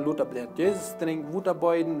denen, und Luther bleibt Jesus trinkt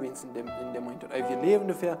Wutterbeiden, wenn es in dem Moment wir leben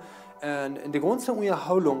dafür. Und die ganze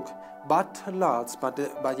Unterhaltung,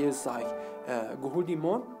 bei Jesus sagt, gehol die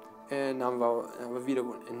Mann, und dann war wieder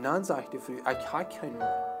gut. Und dann sagt er, ich habe keinen Mann.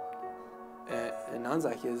 Und dann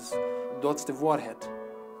sagt Jesus, dort ist die Woarheit.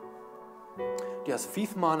 Du hast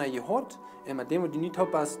 5 Männer gehabt, und mit dem, was du nicht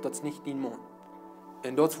hast, das ist nicht dein Mann.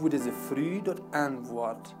 Und dort wurde sie früh dort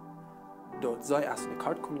antwort. Dort sei erst eine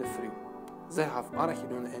kaltkommende Früh. Sie haben Arche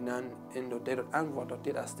und dann in dort antwort, dort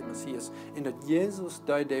ist der Messias. Und dort Jesus,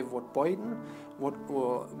 der wird beiden,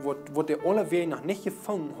 wo der alle Wege noch nicht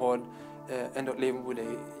gefunden hat, in dort Leben, wo der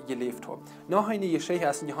gelebt hat. Noch eine Geschichte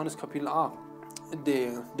ist in Johannes Kapitel 8.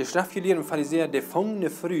 Der Schriftgelehrte und Pharisäer, der fangene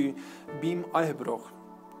Früh beim Eihebruch.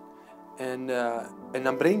 Und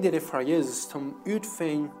dann bringt er die Frau Jesus zum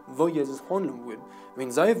Utfang, wo Jesus handeln würde.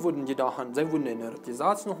 Wenn sie wurden gedacht haben, sie wurden in der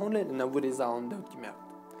Gesetz noch handeln, und dann wurde sie auch dort gemerkt.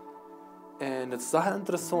 Und es ist sehr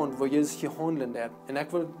interessant, wo Jesus hier handeln wird. Und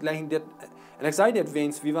ich will gleich und ich sage dir,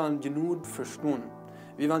 wir waren genug verstanden.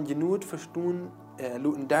 Wir waren genug verstanden,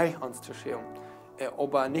 Leuten dich anzuschauen.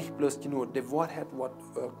 Aber nicht bloß genug. Die Wahrheit wird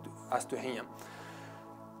als du hängen.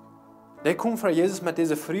 Der kommt von Jesus mit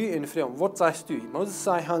dieser Früh in der Früh. Was sagst du? Moses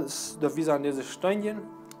sagt, dass wir sind diese Steine.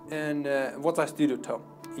 Und was sagst du dazu?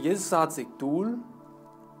 Jesus sagt sich, du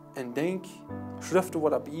und denk, Schriften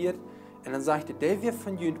wird ab ihr. Und dann sagt er, der wir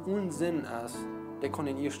von ihnen Unsinn ist, der kann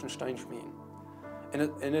den ersten Stein schmieden.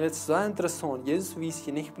 Und das ist sehr interessant. Jesus wies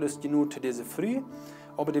hier nicht bloß genug zu dieser Früh,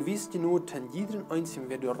 aber der wies genug zu jedem Einzelnen,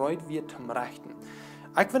 wer bereit wird zum Rechten.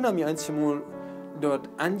 Ich finde mir einmal, dort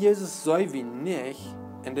an Jesus sei wie nicht,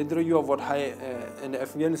 in den 3 Jahren, was in der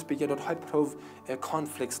Evangelium spricht, dort probiert,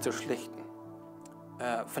 Konflikte zu schlichten.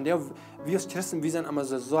 Von der, wir als Christen, wir sind immer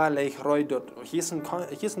so leicht reu dort. Hier ist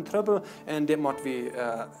ein Trouble, und den müssen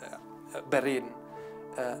wir bereden.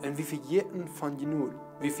 Und wie viel jeden von Genut,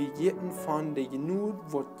 wie viel jeden von der Genut,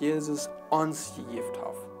 was Jesus uns gegeben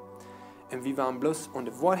hat. Und wir waren bloß und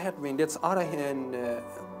die Woarheit, wenn jetzt alle hier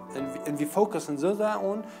und wir fokussen so sehr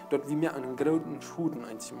an, dass wir mehr einen großen Schuden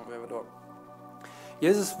einziehen, wenn wir dort.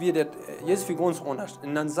 Jesus wird ganz anders.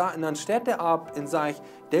 Und dann steht er ab und sagt,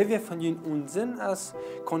 der wir von ihnen Unsinn ist,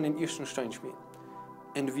 kann den ersten Stein spielen.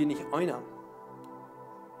 Und wir nicht einer.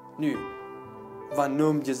 Nö. Wenn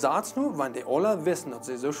nur gesagt wird, wenn die alle wissen, dass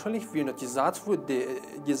sie so schuldig werden, dass gesagt wird, die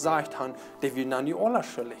gesagt haben, die wir dann die alle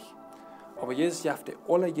schuldig. Aber Jesus hat die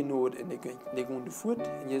alle genug in der Grunde Furt,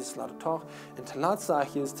 und Jesus lässt Tag. Und dann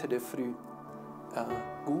sagt Jesus zu der Früh,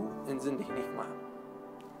 gut, und sind dich nicht mehr.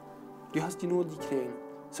 Du hast die Not gekriegt,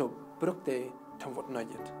 so brauch die zum was Neues,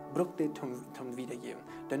 brauch die zum Wiedergeben.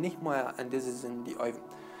 Dann nicht mehr an diese sind die Augen.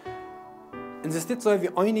 Und es ist nicht so wie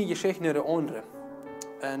eine Geschichte oder andere.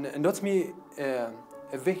 Und das ist mir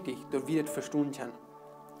wichtig, dass wir das verstehen können.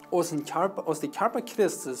 Aus dem Körper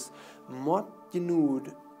Christus muss genug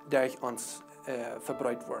durch uns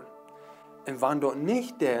verbreitet werden. Und wenn dort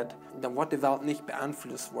nicht das, dann wird die Welt nicht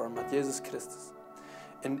beeinflusst werden mit Jesus Christus.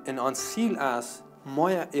 Und unser Ziel ist,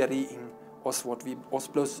 mehr erreichen, als was wir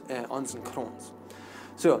bloß unseren Krons.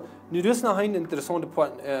 So, nu das ist noch ein interessanter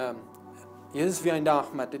Punkt. Jesus wie ein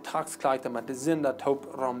Tag mit den Tagskleidern, mit den Sünder, Taub,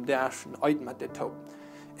 Ramdaschen, Eid mit der Taub.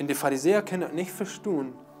 Und die Pharisäer können nicht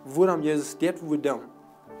verstehen, warum Jesus das tut.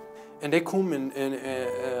 Und die kommen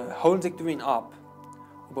und holen sich den ab.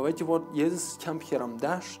 Aber weißt du was, Jesus kommt hier am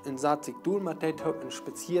Dash und sagt sich durch mit der Taub und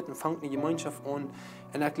spaziert und fängt eine Gemeinschaft an.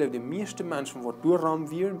 Und ich glaube, die meisten Menschen, die durchrahmen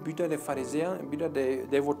werden, bitte die Pharisäer, bitte die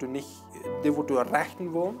du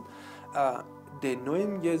rechten wollen, die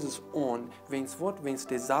nehmen Jesus an, wenn es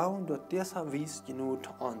die sagen, dass dieser weiß genug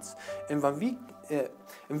uns. Und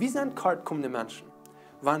wie sind kalt kommende Menschen?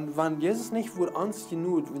 Wenn Jesus nicht für uns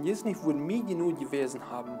genug, wenn Jesus nicht für mich genug gewesen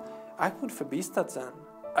haben, ich würde verbessert sein.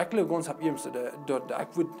 Ich glaube ganz ab ihm, ich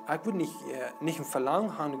würde nicht im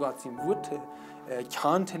Verlangen haben, Gott sein Wort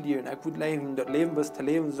kennenzulernen. Ich würde leben, das Leben bis zu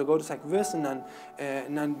leben, so gut als ich weiß, und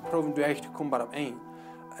dann probieren wir echt zu kommen bei ein.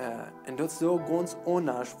 Und das ist so ganz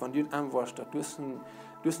anders, wenn du anwärst, dass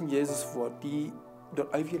du ein Jesus vor, die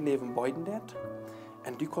dort auf ihr Leben beiden wird,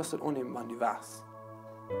 und du kannst das annehmen, wenn du weißt.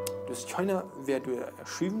 Du hast keiner, wer du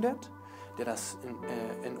schreiben wird, der das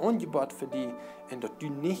ein Angebot für dich, und dass du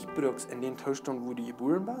nicht brauchst in den Zustand, wo du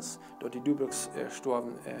geboren bist, dass du brauchst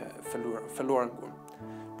sterben, verloren gehen.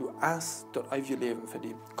 Du hast dort auf ihr Leben für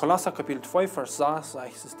dich. Kolosser Kapitel 2, Vers 6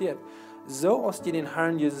 existiert. So als die den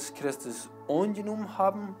Herrn Jesus Christus angenommen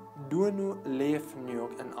haben, du nur leben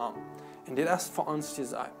in Arm. Und das ist für uns zu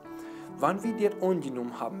sagen. Wenn wir das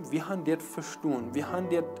angenommen haben, wir haben das verstanden, wir haben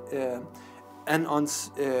das an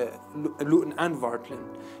uns antworten,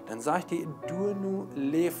 dann sagt ihr, du nur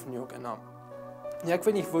leben in Arm. Ja, ich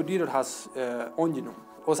weiß nicht, wo du das hast angenommen.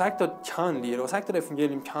 Was ich dort kennenlernen, was ich dort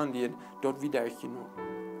Evangelium kennenlernen, dort wieder ich genug.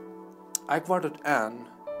 Ich war dort an,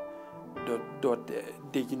 dort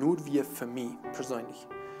die genug wir für mich persönlich.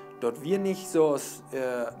 Dort wir nicht so,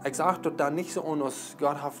 ich sage dort da nicht so an, als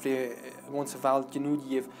Gott hat die ganze Welt genug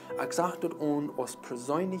gegeben. Ich sage dort an, als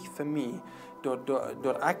persönlich für mich, dort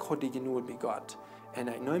ich habe die genug mit Gott. Und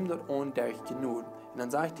ich nehme dort an, der ich genug. Und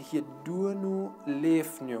dann sage ich hier, du nur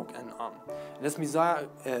lebst nicht in Arm. Und das ist mir sehr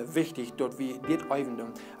wichtig, dort wir das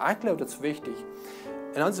üben. Ich glaube, das ist wichtig.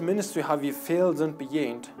 In unserem Ministry haben wir viel sind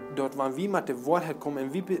begegnet, dort wenn wir mit der Woarheit kommen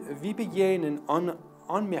und wir begegnen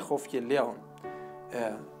an mich auf ihr Lernen.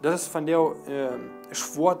 Das ist von der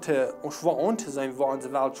schwer zu sein, wo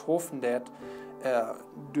unsere Welt schaffen wird,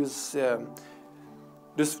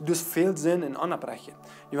 das fehlt Sinn in Anerbrechen.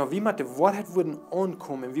 Wenn wir mit der Wahrheit würden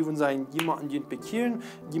ankommen, wir würden sagen, jemanden bekehren,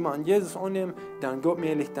 jemanden Jesus annehmen, dann Gott mir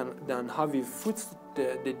ehrlich, dann haben wir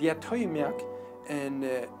der Teil merkt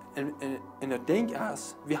und das Ding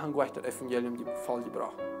ist, wir haben gleich das Evangelium voll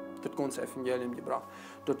gebracht. Das ganze Evangelium gebracht.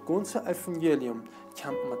 Das ganze Evangelium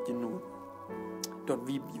kämpft mit genug. Dort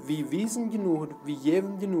wir wissen genug, wir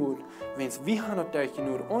geben genug, wenn wir haben das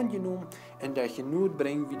genug angenommen und das genug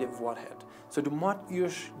bringen wir die Wahrheit. So du musst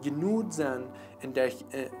erst genug sein und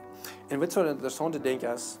was so ein interessanter Ding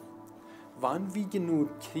ist, wenn wir genug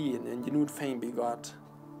kriegen und genug feiern bei Gott,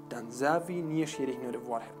 dann sind wir neugierig nach der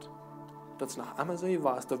Wahrheit. Das ist noch einmal so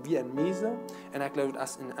gewesen, dass wir ein Mese, und ich glaube,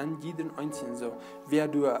 das ist in jedem Einzelnen so, wer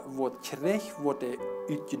du was kriegt, was der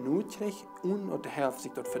genug kriegt, und der Herr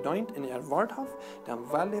sich dort verdient, und er Wort hat,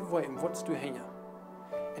 dann will er, wo im Wort du hängen.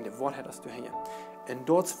 In der Wahrheit hast du hängen. Und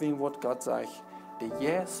deswegen wird Gott sagen, der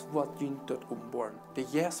Jesus wird Jond dort umbauen. Der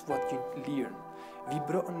Jesus wird Jond lehren. Wir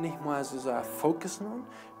brauchen nicht mal so fokussen,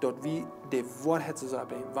 dort wie die Wahrheit zu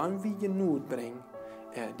bringen. Wenn wir Genut bringen,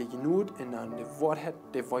 die Genut in die Wahrheit,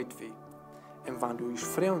 der weit weg. Und wenn du dich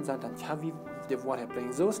frei und sagst, dann kann wir die Wahrheit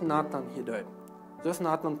bringen. So ist Nathan hier dort. So ist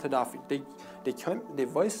Nathan zu David.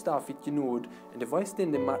 Der weiß David Genut und der weiß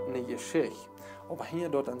den Martens Geschichte. Aber hier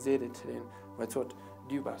dort dann seht ihr zu den, weil dort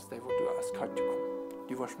du bist, der wo du als KJOAKJ kommst.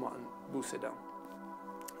 Du wirst mal an Buße da.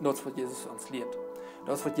 Das wird Jesus uns lehrt.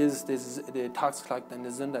 Das wird Jesus der Tagsklag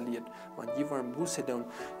deine Sünder lehrt. Man die wollen Buße tun.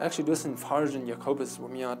 Actually, das ist ein Vers in Jakobus,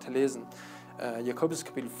 wo wir zu lesen. Jakobus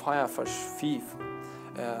Kapitel 4, Vers 5.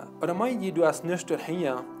 Oder mein je, du hast nicht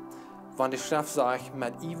dorthin, wenn die Schrift sagt,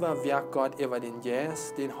 mit Iva wirkt Gott über den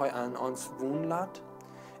Jesus, den er an uns wohnen lässt.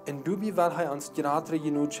 Und du will er uns gerade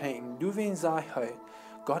genug schenken. Du willst sagen,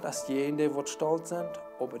 Gott ist jeden, der wird stolz sind,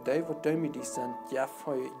 aber der wird demütig sind, ja,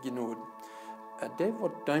 genug. Der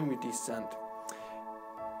wird demütig sind.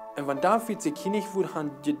 Und wenn David sich nicht wird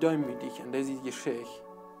gedemütigt in dieser Geschichte,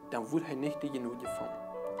 dann wird er nicht die Genug gefunden.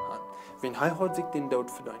 Wenn er hat sich den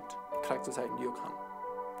Tod verdient, kriegt es halt die auch an.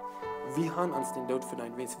 Wir haben uns den Tod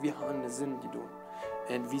verdient, wenn wir haben den Sinn getan.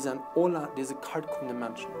 Und wir sind alle diese kaltkommenden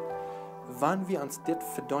Menschen. Wenn wir uns das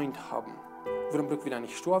verdient haben, würden wir wieder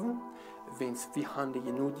nicht sterben, wenn wir haben die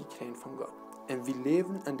Genug gekriegt von Gott. Und wir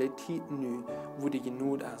leben in der Zeit nu, wo die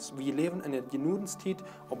Genug ist. Wir leben in der Genudenszeit,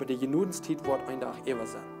 aber die Genudenszeit wird ein Tag ewig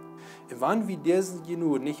sein. Und wenn wir diese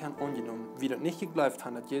Genug nicht haben angenommen, wir dort nicht geglaubt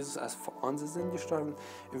haben, dass Jesus als für unsere Sinn gestorben ist,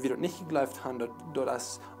 und wir dort nicht geglaubt haben, dass dort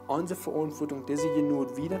als unsere Verantwortung diese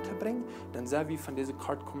Genug wiederzubringen, dann sind wir von diesen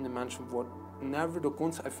kaltkommenden Menschen, die never das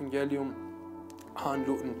ganze Evangelium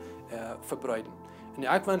handeln, verbreiten. Und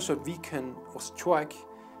ich wünsche, dass wir können aus KJOAKJ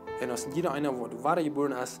und aus jeder einer, wo du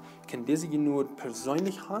geboren hast, kann diese Genug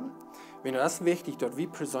persönlich haben. Wenn das ist wichtig, dass wir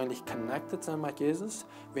persönlich connected sind mit Jesus,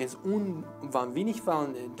 wenn wir nicht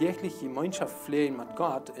wollen, tägliche Gemeinschaft pflegen mit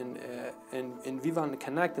Gott und wir wollen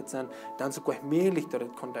connected sein, dann ist es möglich, dass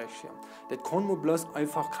das kann geschehen. Das kann nur bloß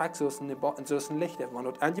einfach kriegen, so ist ein Licht. Wenn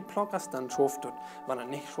das angeplagt ist, dann schafft das. Wenn das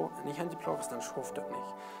nicht angeplagt ist, dann schafft das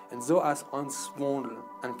nicht. Und so ist uns Wandeln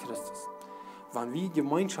an Christus. Wenn wir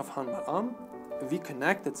Gemeinschaft haben mit ihm, wir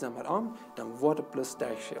connected sind mit ihm, dann wird es bloß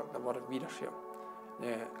geschehen, dann wird es wieder geschehen.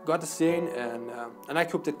 Gottes Segen und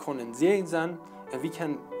ich hoffe, das kann ein Segen sein und wir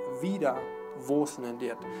können wieder wachsen in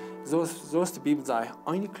das. So ist die Bibel sagt,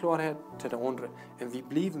 eine Klarheit zu der anderen und wir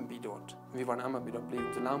bleiben wie dort. Wir wollen immer wieder bleiben,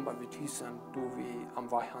 solange wir tief sind, du wie am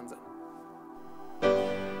Weichen sind.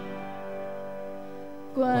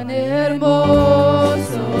 Cuán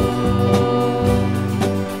hermoso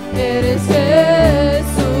eres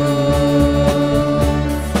Jesús,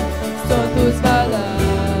 son tus palabras.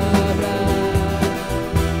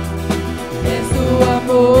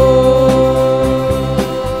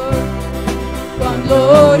 Cuán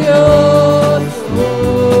glorioso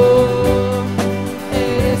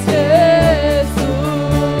eres Jesús,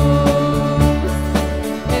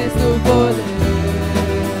 es tu poder,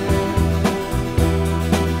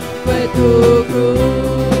 fue tu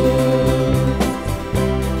cruz.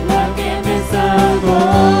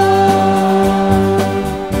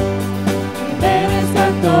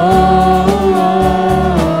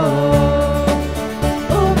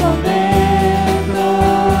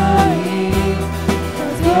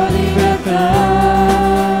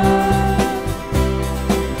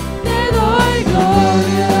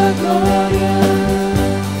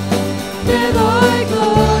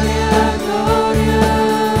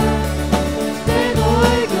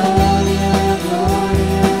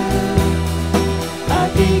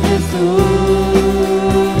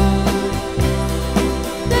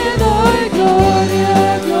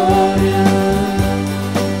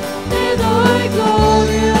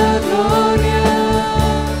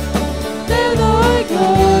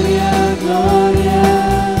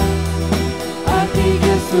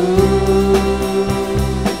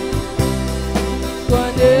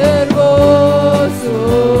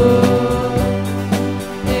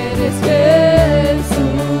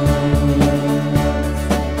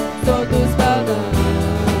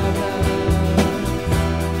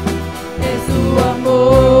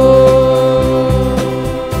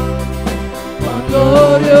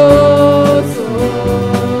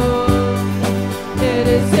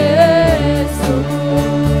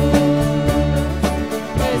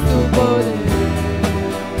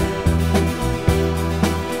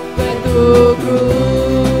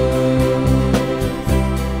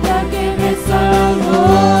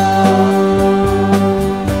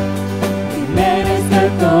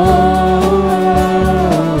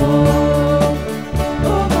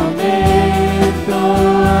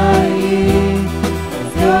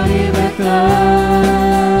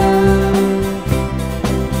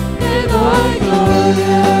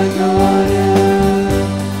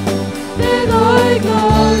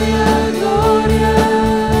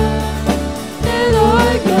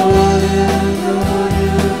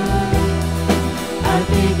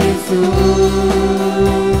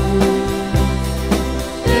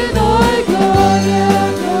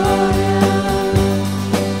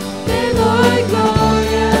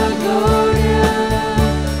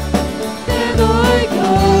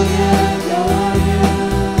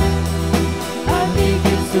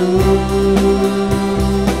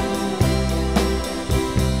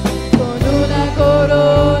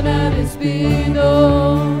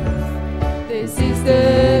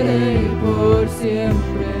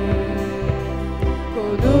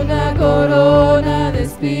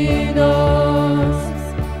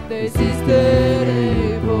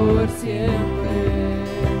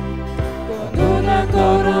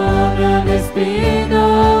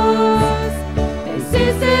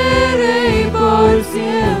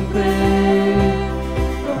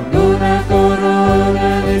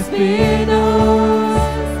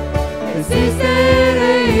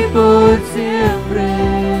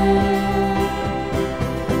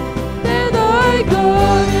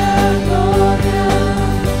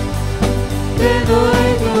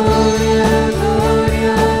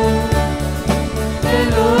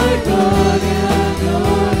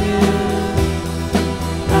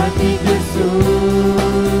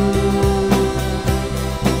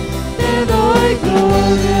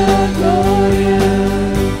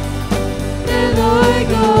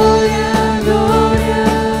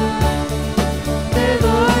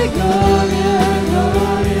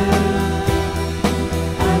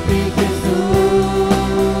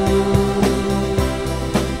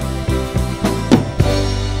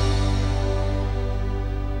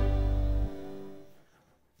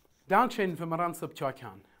 Dankeschön für Martens op KJOAKJ.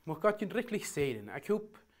 Mag Gott ihn richtig segnen. Ich hoffe,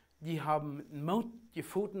 die haben Mut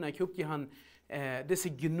gefunden. Ich hoffe, die haben diese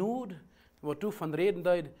Gnade, wo du von reden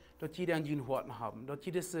deut, dass die an den Worten haben. Dass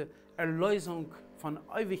die diese Erlösung von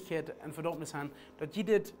Ewigkeit und Verdammnis haben. Dass die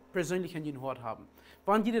das persönlich an den Wort haben.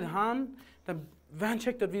 Wenn die das haben, dann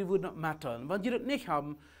wünsche ich, dass wir nicht mitteilen. Wenn die das nicht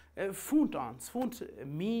haben, fund uns, fund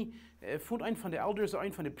mich, fund einen von den Elders,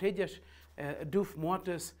 einen von den Predigers, du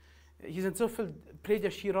Martens. Hier sind so viele Prediger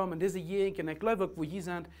hier rum in dieser Gegend, und ich glaube, wo hier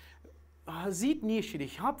sind, sieht nicht,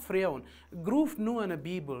 ich habe Frauen, ruft nur in der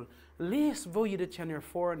Bibel, lest, wo ihr das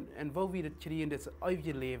erfahren und wo wir das kriegen, das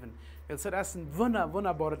ewige Leben. Das ist ein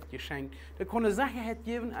wunderbares Geschenk. Das kann eine Sicherheit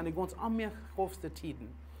geben an die ganz anmerkungsvollsten Tiden.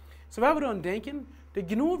 So, wenn wir daran denken, die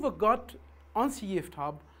Gnade, was Gott uns gegeben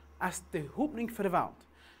hat, ist die Hoffnung für die Welt.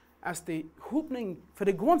 Ist die Hoffnung für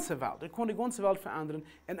die ganze Welt. Das kann die ganze Welt verändern.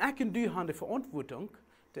 Und ich und du haben die Verantwortung,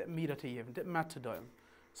 das mir zu geben, das mitzuteilen.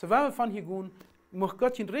 So, wenn wir von hier gehen, muss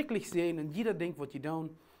Gott ihn wirklich sehen und jeder denkt, was die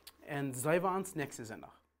tun, und sei wir uns nächste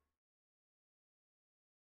Sonntag.